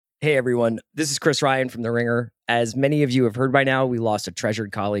Hey everyone, this is Chris Ryan from The Ringer. As many of you have heard by now, we lost a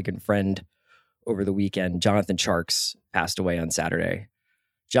treasured colleague and friend over the weekend. Jonathan Tjarks passed away on Saturday.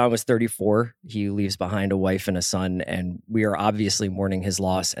 John was 34. He leaves behind a wife and a son, and we are obviously mourning his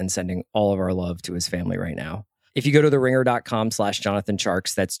loss and sending all of our love to his family right now. If you go to theringer.com/Jonathan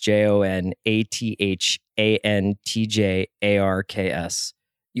Tjarks, that's JONATHANTJARKS,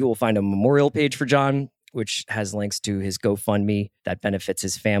 you will find a memorial page for John, which has links to his GoFundMe that benefits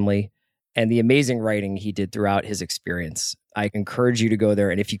his family and the amazing writing he did throughout his experience. I encourage you to go there,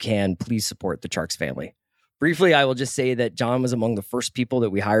 and if you can, please support the Tjarks family. Briefly, I will just say that John was among the first people that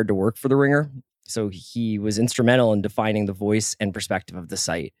we hired to work for The Ringer, so he was instrumental in defining the voice and perspective of the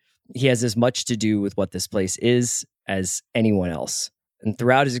site. He has as much to do with what this place is as anyone else. And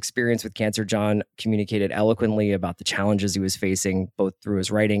throughout his experience with cancer, John communicated eloquently about the challenges he was facing, both through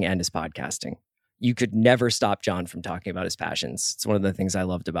his writing and his podcasting. You could never stop John from talking about his passions. It's one of the things I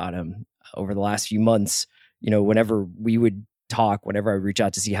loved about him. Over the last few months, whenever we would talk, whenever I would reach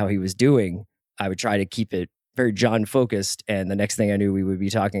out to see how he was doing, I would try to keep it very John focused. And the next thing I knew, we would be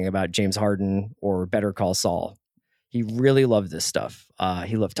talking about James Harden or Better Call Saul. He really loved this stuff.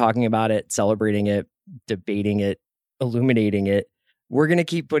 He loved talking about it, celebrating it, debating it, illuminating it. We're going to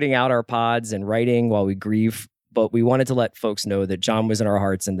keep putting out our pods and writing while we grieve, but we wanted to let folks know that John was in our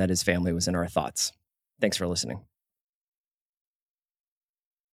hearts and that his family was in our thoughts. Thanks for listening.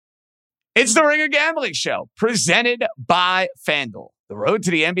 It's the Ringer Gambling Show, presented by FanDuel. The road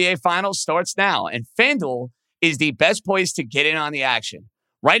to the NBA Finals starts now, and FanDuel is the best place to get in on the action.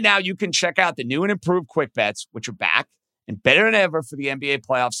 Right now, you can check out the new and improved Quick Bets, which are back and better than ever for the NBA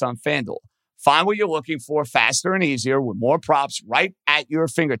playoffs on FanDuel. Find what you're looking for faster and easier with more props right at your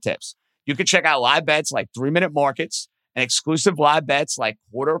fingertips. You can check out live bets like 3-minute markets and exclusive live bets like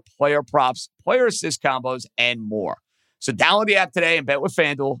quarter player props, player assist combos, and more. So download the app today and bet with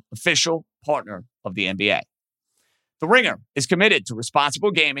FanDuel, official partner of the NBA. The Ringer is committed to responsible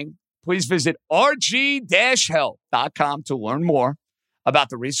gaming. Please visit rg-help.com to learn more about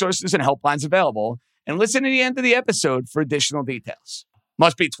the resources and helplines available, and listen to the end of the episode for additional details.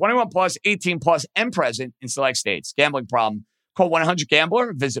 Must be 21 plus, 18 plus, and present in select states. Gambling problem? Call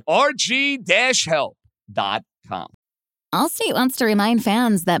 1-800-GAMBLER. Visit rg-help.com. Allstate wants to remind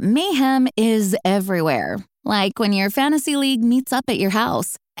fans that mayhem is everywhere. Like when your fantasy league meets up at your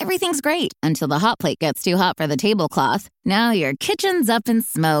house. Everything's great until the hot plate gets too hot for the tablecloth. Now your kitchen's up in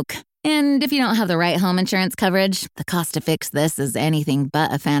smoke. And if you don't have the right home insurance coverage, the cost to fix this is anything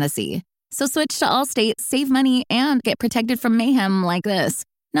but a fantasy. So switch to Allstate, save money, and get protected from mayhem like this.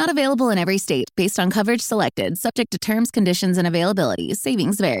 Not available in every state based on coverage selected, subject to terms, conditions, and availability.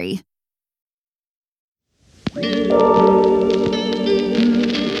 Savings vary.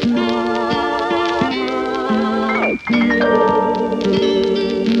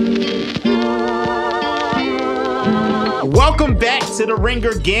 Welcome back to the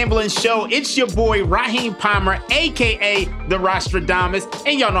Ringer Gambling Show. It's your boy Raheem Palmer, a.k.a. the Rostradamus,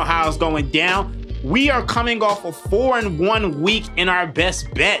 and y'all know how it's going down. We are coming off a 4-1 week in our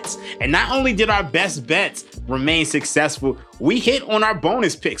best bets. And not only did our best bets remain successful, we hit on our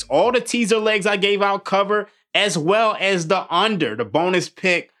bonus picks. All the teaser legs I gave out cover, as well as the under, the bonus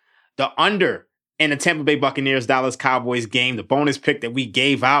pick, the under in the Tampa Bay Buccaneers Dallas Cowboys game, the bonus pick that we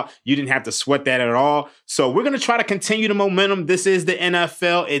gave out. You didn't have to sweat that at all. So we're going to try to continue the momentum. This is the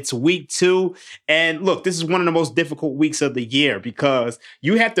NFL. It's week 2. And look, this is one of the most difficult weeks of the year because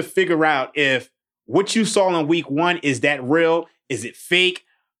you have to figure out if what you saw in week 1, is that real? Is it fake?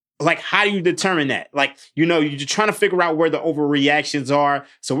 Like, how do you determine that? Like, you're trying to figure out where the overreactions are.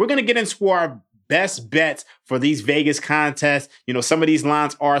 So we're going to get into our best bets for these Vegas contests. Some of these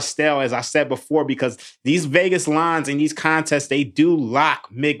lines are stale, as I said before, because these Vegas lines and these contests, they do lock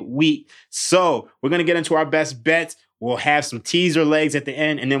midweek. So we're going to get into our best bets. We'll have some teaser legs at the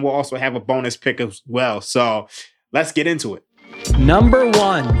end, and then we'll also have a bonus pick as well. So let's get into it. Number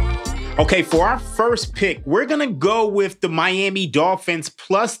 1. Okay, for our first pick, we're going to go with the Miami Dolphins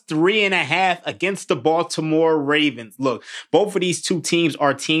plus 3.5 against the Baltimore Ravens. Look, both of these two teams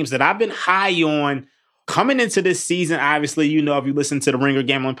are teams that I've been high on coming into this season. Obviously, if you listen to the Ringer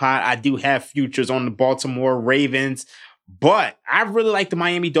Gambling Pod, I do have futures on the Baltimore Ravens. But I really like the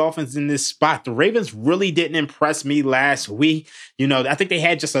Miami Dolphins in this spot. The Ravens really didn't impress me last week. I think they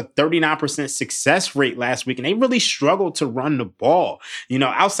had just a 39% success rate last week, and they really struggled to run the ball.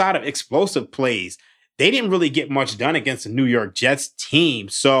 Outside of explosive plays, they didn't really get much done against the New York Jets team.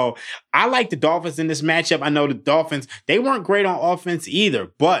 So I like the Dolphins in this matchup. I know the Dolphins, they weren't great on offense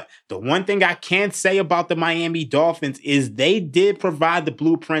either. But the one thing I can say about the Miami Dolphins is they did provide the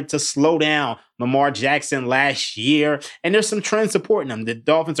blueprint to slow down Lamar Jackson last year. And there's some trends supporting them. The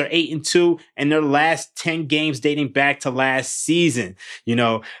Dolphins are 8-2 in their last 10 games dating back to last season. You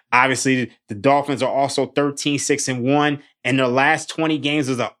know, obviously the Dolphins are also 13-6-1 and their last 20 games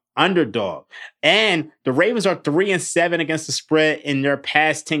as an underdog. And the Ravens are 3-7 against the spread in their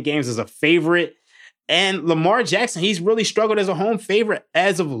past 10 games as a favorite. And Lamar Jackson, he's really struggled as a home favorite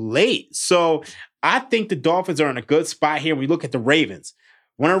as of late. So I think the Dolphins are in a good spot here. When we look at the Ravens,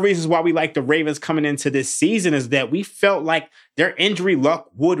 one of the reasons why we like the Ravens coming into this season is that we felt like their injury luck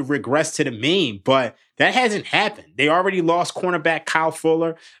would regress to the mean, but that hasn't happened. They already lost cornerback Kyle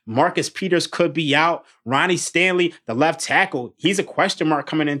Fuller. Marcus Peters could be out. Ronnie Stanley, the left tackle, he's a question mark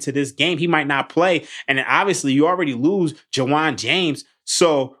coming into this game. He might not play. And then obviously you already lose Jawan James.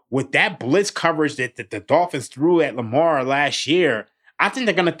 So with that blitz coverage that the Dolphins threw at Lamar last year, I think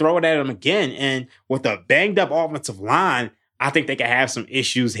they're going to throw it at him again. And with a banged up offensive line, I think they could have some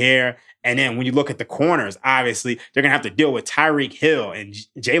issues here. And then when you look at the corners, obviously, they're going to have to deal with Tyreek Hill and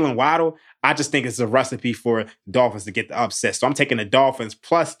Jalen Waddle. I just think it's a recipe for the Dolphins to get the upset. So I'm taking the Dolphins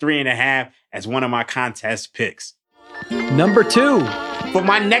plus 3.5 as one of my contest picks. Number 2. For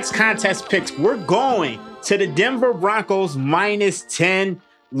my next contest picks, we're going to the Denver Broncos minus 10.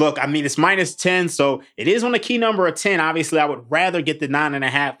 Look, I mean, it's minus 10, so it is on the key number of 10. Obviously, I would rather get the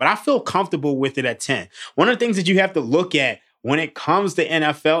 9.5, but I feel comfortable with it at 10. One of the things that you have to look at when it comes to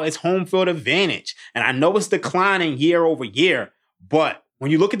NFL is home field advantage. And I know it's declining year over year, but when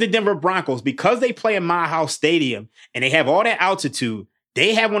you look at the Denver Broncos, because they play in Mile High Stadium and they have all that altitude,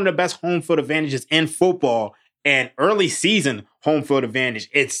 they have one of the best home field advantages in football. And early season home field advantage,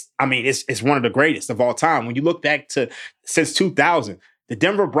 it's one of the greatest of all time. When you look back to since 2000, the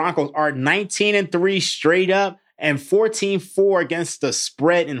Denver Broncos are 19-3 straight up and 14-4 against the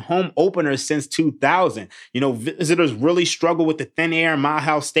spread in home openers since 2000. You know, visitors really struggle with the thin air in Mile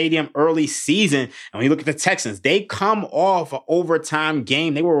High Stadium early season. And when you look at the Texans, they come off an overtime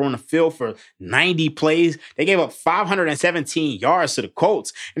game. They were on the field for 90 plays. They gave up 517 yards to the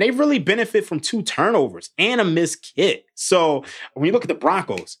Colts. And they really benefit from 2 turnovers and a missed kick. So when you look at the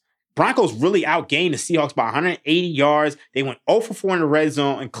Broncos really outgained the Seahawks by 180 yards. They went 0 for 4 in the red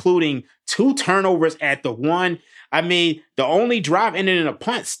zone, including 2 turnovers at the 1. I mean, the only drive ended in a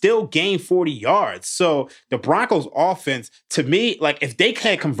punt, still gained 40 yards. So the Broncos offense, to me, like if they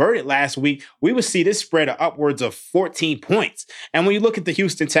had converted last week, we would see this spread of upwards of 14 points. And when you look at the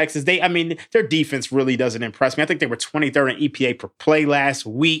Houston Texans, their defense really doesn't impress me. I think they were 23rd in EPA per play last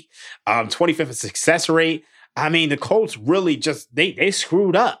week, 25th in success rate. I mean, the Colts really just, they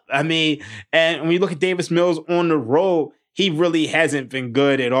screwed up. I mean, and when you look at Davis Mills on the road, he really hasn't been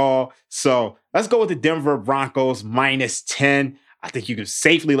good at all. So let's go with the Denver Broncos minus 10. I think you can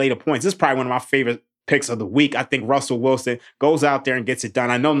safely lay the points. This is probably one of my favorite picks of the week. I think Russell Wilson goes out there and gets it done.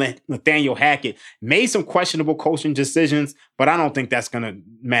 I know Nathaniel Hackett made some questionable coaching decisions, but I don't think that's going to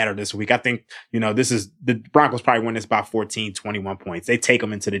matter this week. I think, the Broncos probably win this by 14, 21 points. They take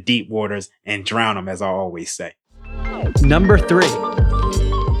them into the deep waters and drown them, as I always say. Number 3.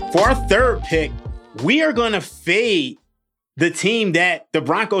 For our third pick, we are going to fade the team that the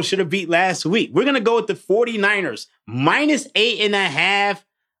Broncos should have beat last week. We're going to go with the 49ers minus 8.5.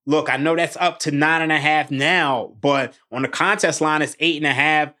 Look, I know that's up to 9.5 now, but on the contest line, it's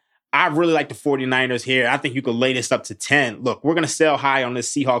 8.5. I really like the 49ers here. I think you could lay this up to 10. Look, we're going to sell high on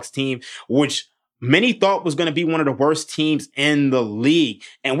this Seahawks team, which many thought was going to be one of the worst teams in the league.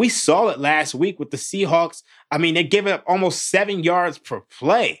 And we saw it last week with the Seahawks. I mean, they gave up almost 7 yards per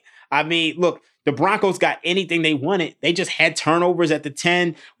play. I mean, look, the Broncos got anything they wanted. They just had turnovers at the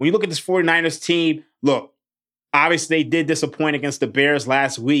 10. When you look at this 49ers team, look, obviously they did disappoint against the Bears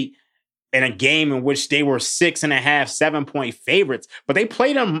last week in a game in which they were 6.5, 7-point favorites, but they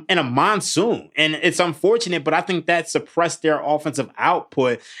played them in a monsoon. And it's unfortunate, but I think that suppressed their offensive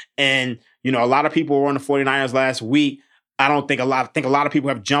output. And, a lot of people were on the 49ers last week. I think a lot of people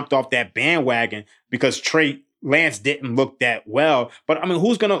have jumped off that bandwagon because Trey Lance didn't look that well. But, I mean,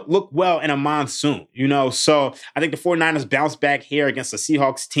 who's going to look well in a monsoon? So I think the 49ers bounced back here against the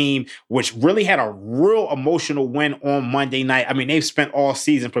Seahawks team, which really had a real emotional win on Monday night. I mean, they've spent all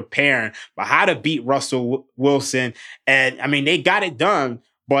season preparing for how to beat Russell Wilson. And, I mean, they got it done.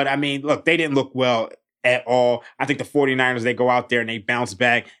 But, I mean, look, they didn't look well at all. I think the 49ers, they go out there and they bounce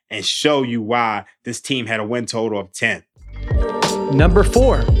back and show you why this team had a win total of 10. Number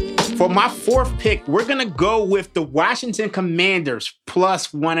 4. For my fourth pick, we're going to go with the Washington Commanders plus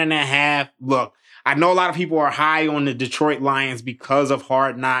 1.5. Look, I know a lot of people are high on the Detroit Lions because of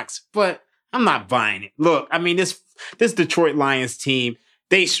Hard Knocks, but I'm not buying it. Look, I mean, this Detroit Lions team,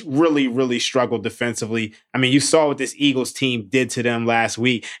 they really, really struggled defensively. I mean, you saw what this Eagles team did to them last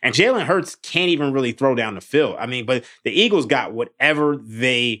week. And Jalen Hurts can't even really throw down the field. I mean, but the Eagles got whatever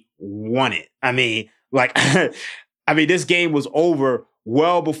they wanted. I mean, like, this game was over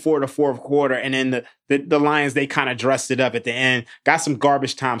well before the fourth quarter. And then the Lions, they kind of dressed it up at the end, got some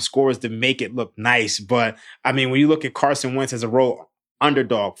garbage time scores to make it look nice. But, I mean, when you look at Carson Wentz as a role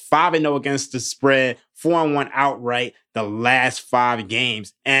underdog, 5-0 against the spread, 4-1 outright the last 5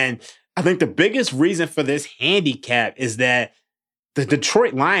 games. And I think the biggest reason for this handicap is that the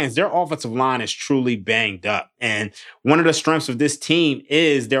Detroit Lions, their offensive line is truly banged up. And one of the strengths of this team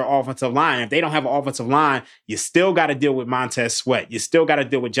is their offensive line. If they don't have an offensive line, you still got to deal with Montez Sweat. You still got to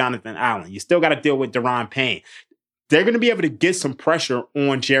deal with Jonathan Allen. You still got to deal with Daron Payne. They're going to be able to get some pressure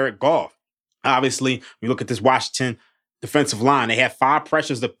on Jared Goff. Obviously, when you look at this Washington defensive line, they had 5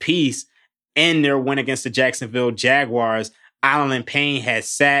 pressures apiece in their win against the Jacksonville Jaguars. Allen and Payne had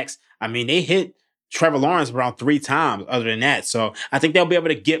sacks. I mean, they hit Trevor Lawrence around 3 times other than that. So I think they'll be able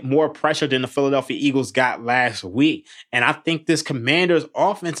to get more pressure than the Philadelphia Eagles got last week. And I think this Commanders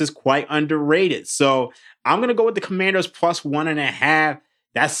offense is quite underrated. So I'm going to go with the Commanders plus 1.5.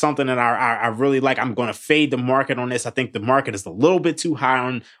 That's something that I really like. I'm going to fade the market on this. I think the market is a little bit too high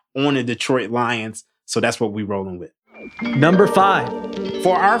on the Detroit Lions. So that's what we're rolling with. Number 5.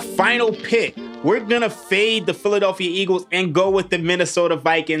 For our final pick, we're going to fade the Philadelphia Eagles and go with the Minnesota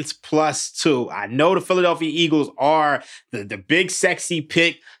Vikings plus 2. I know the Philadelphia Eagles are the big sexy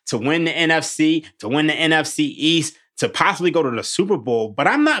pick to win the NFC, to win the NFC East, to possibly go to the Super Bowl, but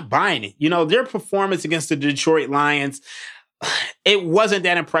I'm not buying it. You know, their performance against the Detroit Lions, it wasn't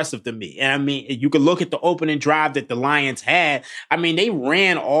that impressive to me. And I mean, you could look at the opening drive that the Lions had. I mean, they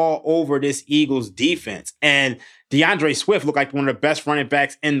ran all over this Eagles defense. And DeAndre Swift looked like one of the best running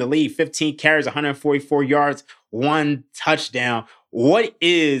backs in the league. 15 carries, 144 yards, 1 touchdown. What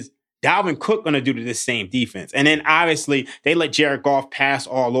is Dalvin Cook going to do to this same defense? And then obviously they let Jared Goff pass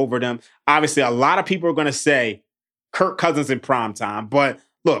all over them. Obviously, a lot of people are going to say Kirk Cousins in primetime. But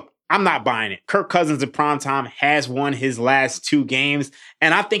look, I'm not buying it. Kirk Cousins in primetime has won his last 2 games.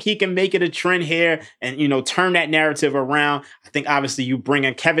 And I think he can make it a trend here and, you know, turn that narrative around. I think obviously you bring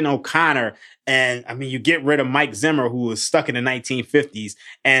in Kevin O'Connor and, I mean, you get rid of Mike Zimmer, who was stuck in the 1950s.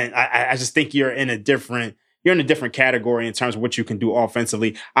 And I just think you're in a different category in terms of what you can do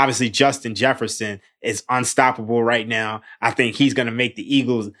offensively. Obviously, Justin Jefferson is unstoppable right now. I think he's going to make the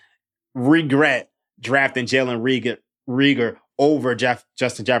Eagles regret drafting Jalen Reagor over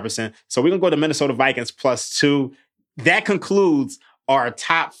Justin Jefferson. So we're going to go to Minnesota Vikings plus 2. That concludes our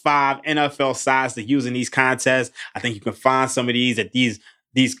top 5 NFL sides to use in these contests. I think you can find some of these at these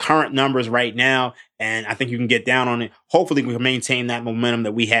current numbers right now, and I think you can get down on it. Hopefully we can maintain that momentum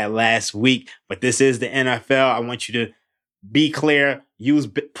that we had last week, but this is the NFL. I want you to be clear, use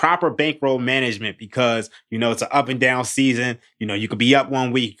proper bankroll management because, you know, it's an up and down season. You know, you could be up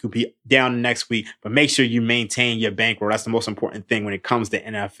one week, you could be down the next week, but make sure you maintain your bankroll. That's the most important thing when it comes to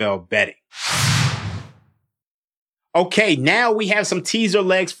NFL betting. Okay, now we have some teaser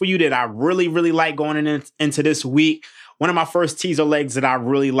legs for you that I really, really like going into this week. One of my first teaser legs that I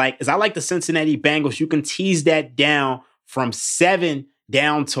really like is I like the Cincinnati Bengals. You can tease that down from 7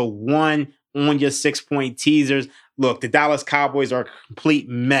 down to 1 on your 6-point teasers. Look, the Dallas Cowboys are a complete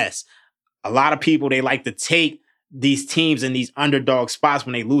mess. A lot of people, they like to take these teams in these underdog spots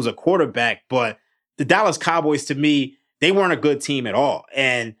when they lose a quarterback. But the Dallas Cowboys, to me, they weren't a good team at all.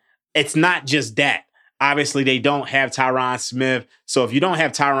 And it's not just that. Obviously, they don't have Tyron Smith. So if you don't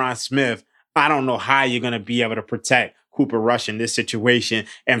have Tyron Smith, I don't know how you're going to be able to protect Cooper Rush in this situation.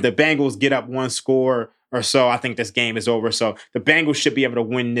 And if the Bengals get up 1 score or so, I think this game is over. So the Bengals should be able to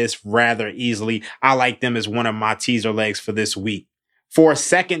win this rather easily. I like them as one of my teaser legs for this week. For a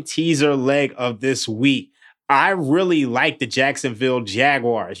second teaser leg of this week, I really like the Jacksonville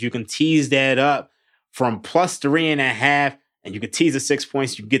Jaguars. You can tease that up from plus 3.5, and you can tease the 6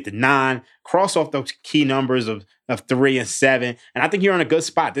 points. You can get the 9, cross off those key numbers of 3 and 7. And I think you're in a good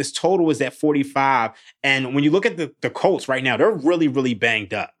spot. This total is at 45. And when you look at the Colts right now, they're really, really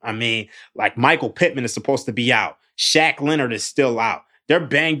banged up. I mean, like Michael Pittman is supposed to be out. Shaq Leonard is still out. They're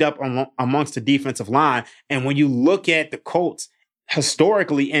banged up amongst the defensive line. And when you look at the Colts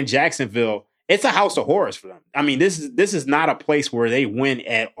historically in Jacksonville, it's a house of horrors for them. I mean, this is not a place where they win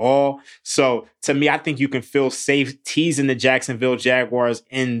at all. So to me, I think you can feel safe teasing the Jacksonville Jaguars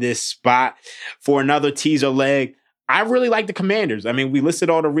in this spot. For another teaser leg, I really like the Commanders. I mean, we listed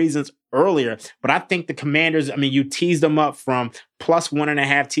all the reasons earlier, but I think the Commanders, I mean, you teased them up from plus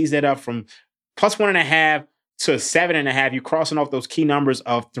 1.5, tease that up from plus 1.5 to 7.5, you're crossing off those key numbers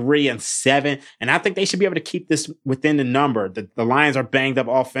of 3 and 7. And I think they should be able to keep this within the number. The Lions are banged up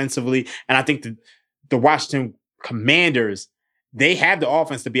offensively. And I think the Washington Commanders, they have the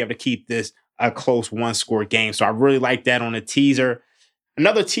offense to be able to keep this a close one-score game. So I really like that on a teaser.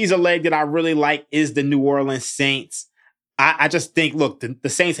 Another teaser leg that I really like is the New Orleans Saints. I just think, look, the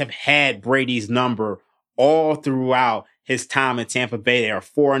Saints have had Brady's number all throughout his time in Tampa Bay. They are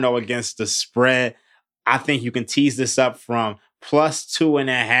 4-0 against the spread. I think you can tease this up from plus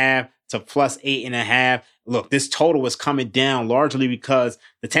 2.5 to plus 8.5. Look, this total is coming down largely because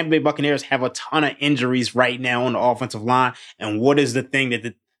the Tampa Bay Buccaneers have a ton of injuries right now on the offensive line. And what is the thing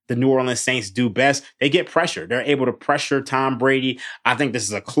that the New Orleans Saints do best? They get pressure. They're able to pressure Tom Brady. I think this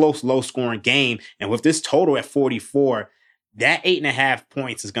is a close, low-scoring game. And with this total at 44, that 8.5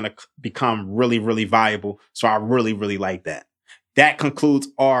 points is going to become really, really valuable. So I really, really like that. That concludes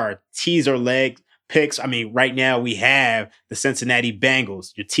our teaser leg picks. I mean, right now we have the Cincinnati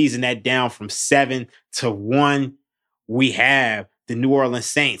Bengals. You're teasing that down from 7 to 1. We have the New Orleans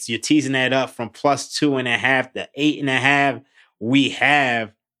Saints. You're teasing that up from plus 2.5 to 8.5. We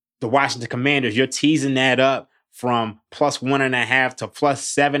have the Washington Commanders. You're teasing that up from plus 1.5 to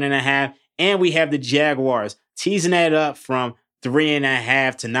plus 7.5. And we have the Jaguars teasing that up from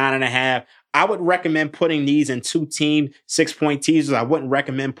 3.5 to 9.5. I would recommend putting these in 2-team 6-point teasers. I wouldn't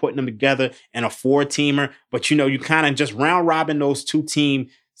recommend putting them together in a 4-teamer, but you kind of just round robin those 2-team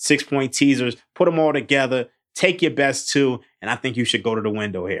 6-point teasers, put them all together, take your best 2, and I think you should go to the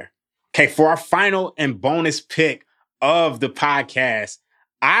window here. Okay, for our final and bonus pick of the podcast,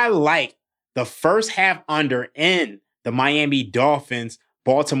 I like the first half under in the Miami Dolphins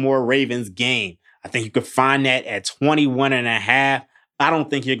Baltimore Ravens game. I think you could find that at 21.5. I don't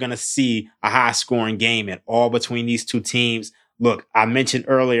think you're going to see a high-scoring game at all between these two teams. Look, I mentioned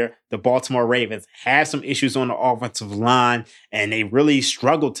earlier, the Baltimore Ravens have some issues on the offensive line, and they really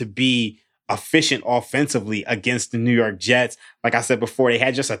struggled to be efficient offensively against the New York Jets. Like I said before, they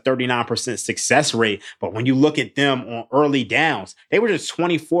had just a 39% success rate. But when you look at them on early downs, they were just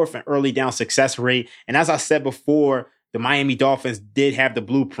 24th in early down success rate. And as I said before, the Miami Dolphins did have the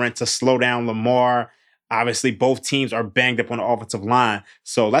blueprint to slow down Lamar. Obviously, both teams are banged up on the offensive line.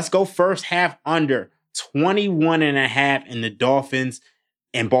 So let's go first half under 21.5 in the Dolphins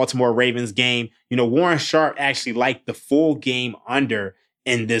and Baltimore Ravens game. Warren Sharp actually liked the full game under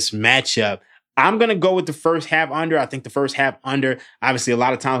in this matchup. I'm going to go with the first half under. I think the first half under, obviously, a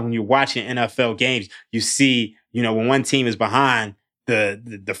lot of times when you're watching NFL games, you see, when one team is behind,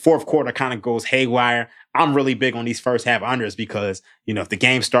 the fourth quarter kind of goes haywire. I'm really big on these first half unders because, if the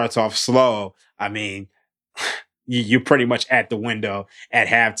game starts off slow, I mean, you're pretty much at the window at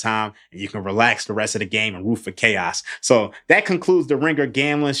halftime, and you can relax the rest of the game and root for chaos. So that concludes the Ringer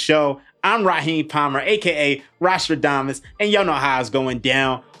Gambling Show. I'm Raheem Palmer, a.k.a. Rostradamus, and y'all know how it's going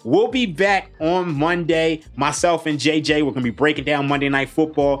down. We'll be back on Monday. Myself and JJ, we're going to be breaking down Monday Night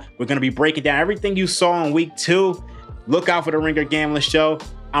Football. We're going to be breaking down everything you saw in Week 2. Look out for the Ringer Gambling Show.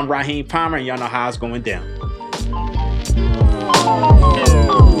 I'm Raheem Palmer, and y'all know how it's going down.